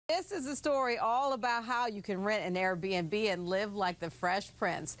This is a story all about how you can rent an Airbnb and live like the Fresh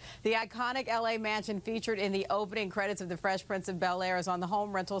Prince. The iconic LA mansion featured in the opening credits of The Fresh Prince of Bel-Air is on the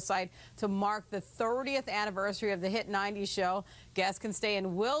home rental site to mark the 30th anniversary of the hit 90s show. Guests can stay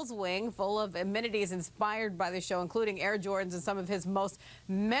in Will's wing, full of amenities inspired by the show, including Air Jordans and some of his most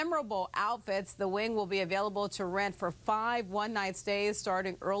memorable outfits. The wing will be available to rent for 5 one-night stays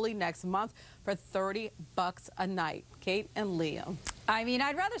starting early next month for $30 a night. Kate and Liam. I mean,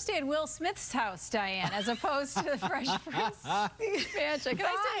 I'd rather stay at Will Smith's house, Diane, as opposed to the Fresh Prince mansion.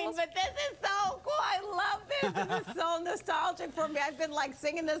 Fine, but this is so cool. I love this. This is so nostalgic for me. I've been like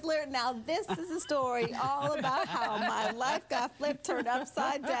singing this lyric. Now, this is a story all about how my life got flipped, turned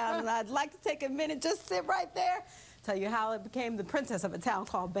upside down. And I'd like to take a minute, just sit right there, tell you how it became the princess of a town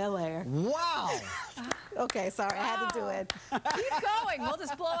called Bel-Air. Wow. Okay, sorry, I had to do it. Keep going. We'll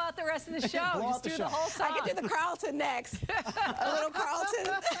just blow out the rest of the show. Just do the whole song. I can do the Carlton next. A little Carlton.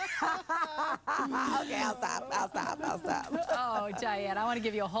 Okay, I'll stop. Oh, Diane, I want to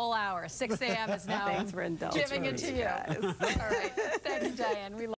give you a whole hour. 6 a.m. is now Thanks for indulging giving it to you. Guys. All right. Thank you, Diane. We love